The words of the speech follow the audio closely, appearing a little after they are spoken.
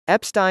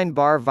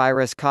Epstein-Barr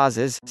virus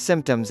causes,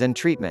 symptoms and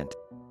treatment.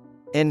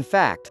 In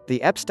fact, the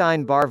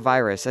Epstein-Barr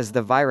virus is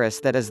the virus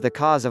that is the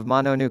cause of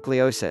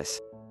mononucleosis.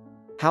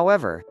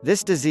 However,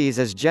 this disease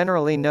is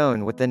generally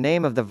known with the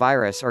name of the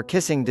virus or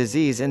kissing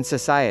disease in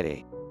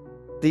society.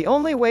 The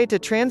only way to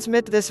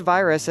transmit this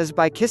virus is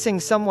by kissing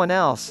someone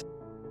else.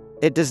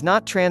 It does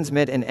not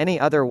transmit in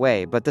any other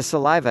way but the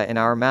saliva in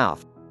our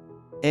mouth.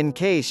 In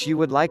case you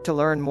would like to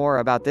learn more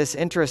about this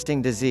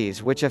interesting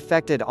disease which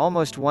affected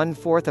almost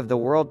 1/4 of the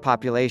world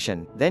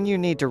population, then you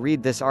need to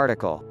read this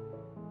article.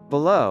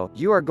 Below,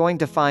 you are going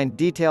to find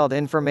detailed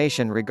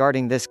information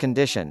regarding this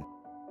condition.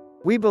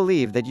 We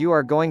believe that you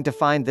are going to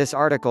find this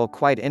article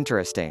quite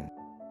interesting.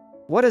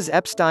 What is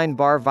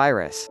Epstein-Barr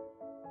virus?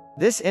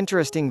 This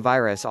interesting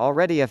virus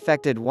already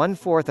affected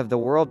 1/4 of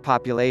the world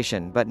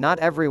population, but not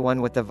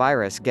everyone with the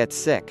virus gets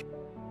sick.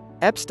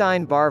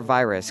 Epstein-Barr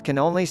virus can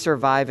only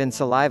survive in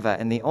saliva,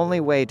 and the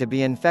only way to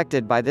be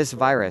infected by this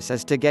virus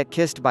is to get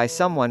kissed by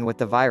someone with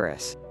the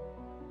virus.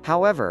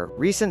 However,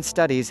 recent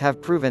studies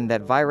have proven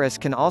that virus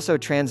can also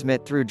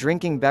transmit through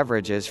drinking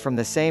beverages from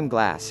the same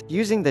glass,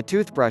 using the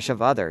toothbrush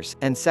of others,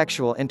 and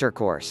sexual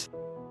intercourse.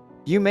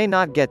 You may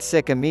not get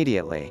sick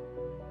immediately.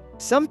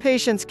 Some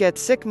patients get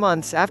sick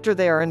months after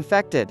they are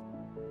infected.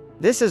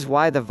 This is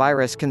why the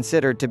virus is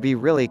considered to be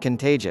really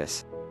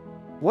contagious.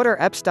 What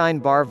are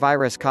Epstein-Barr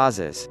virus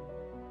causes?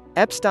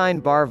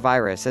 Epstein-Barr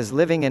virus is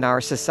living in our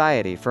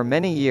society for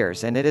many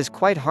years, and it is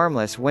quite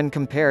harmless when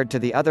compared to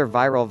the other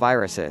viral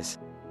viruses.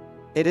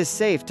 It is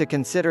safe to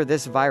consider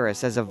this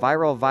virus as a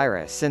viral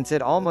virus since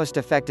it almost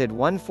affected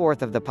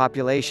 1/4 of the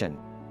population.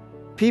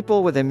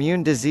 People with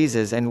immune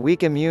diseases and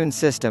weak immune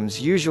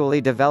systems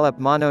usually develop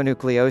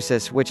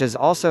mononucleosis, which is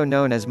also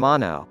known as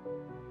mono.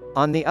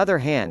 On the other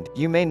hand,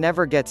 you may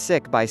never get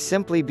sick by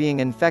simply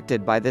being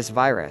infected by this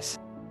virus.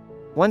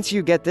 Once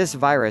you get this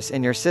virus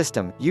in your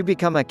system, you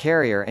become a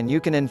carrier and you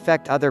can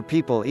infect other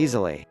people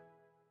easily.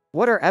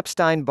 What are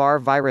Epstein-Barr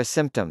virus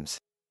symptoms?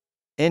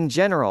 In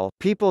general,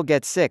 people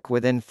get sick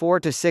within 4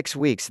 to 6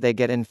 weeks they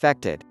get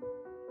infected.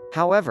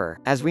 However,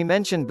 as we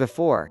mentioned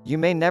before, you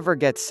may never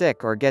get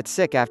sick or get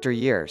sick after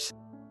years.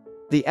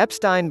 The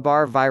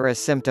Epstein-Barr virus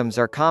symptoms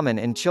are common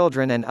in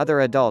children and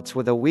other adults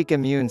with a weak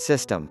immune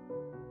system.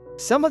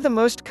 Some of the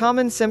most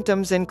common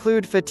symptoms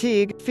include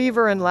fatigue,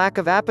 fever and lack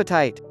of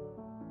appetite.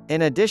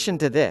 In addition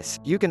to this,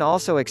 you can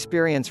also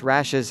experience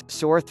rashes,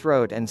 sore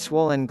throat and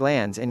swollen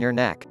glands in your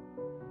neck.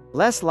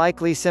 Less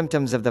likely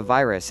symptoms of the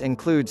virus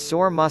include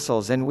sore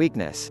muscles and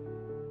weakness.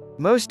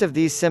 Most of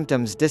these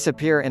symptoms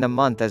disappear in a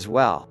month as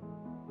well.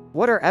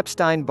 What are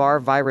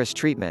Epstein-Barr virus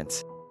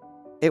treatments?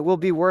 It will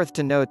be worth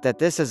to note that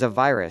this is a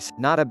virus,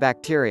 not a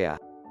bacteria.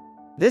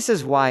 This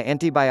is why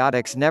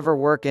antibiotics never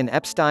work in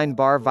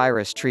Epstein-Barr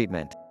virus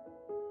treatment.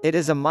 It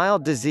is a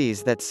mild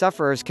disease that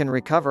sufferers can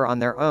recover on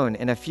their own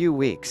in a few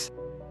weeks.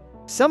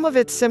 Some of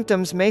its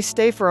symptoms may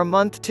stay for a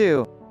month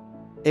too.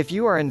 If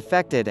you are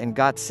infected and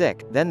got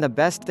sick, then the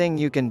best thing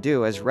you can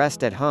do is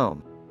rest at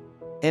home.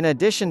 In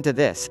addition to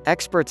this,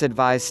 experts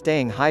advise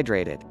staying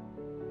hydrated.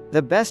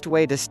 The best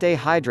way to stay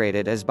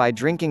hydrated is by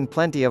drinking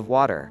plenty of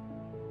water.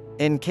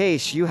 In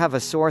case you have a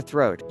sore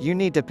throat, you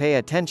need to pay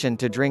attention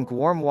to drink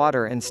warm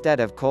water instead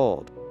of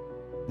cold.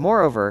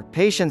 Moreover,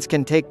 patients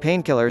can take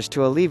painkillers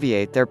to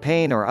alleviate their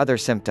pain or other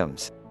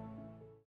symptoms.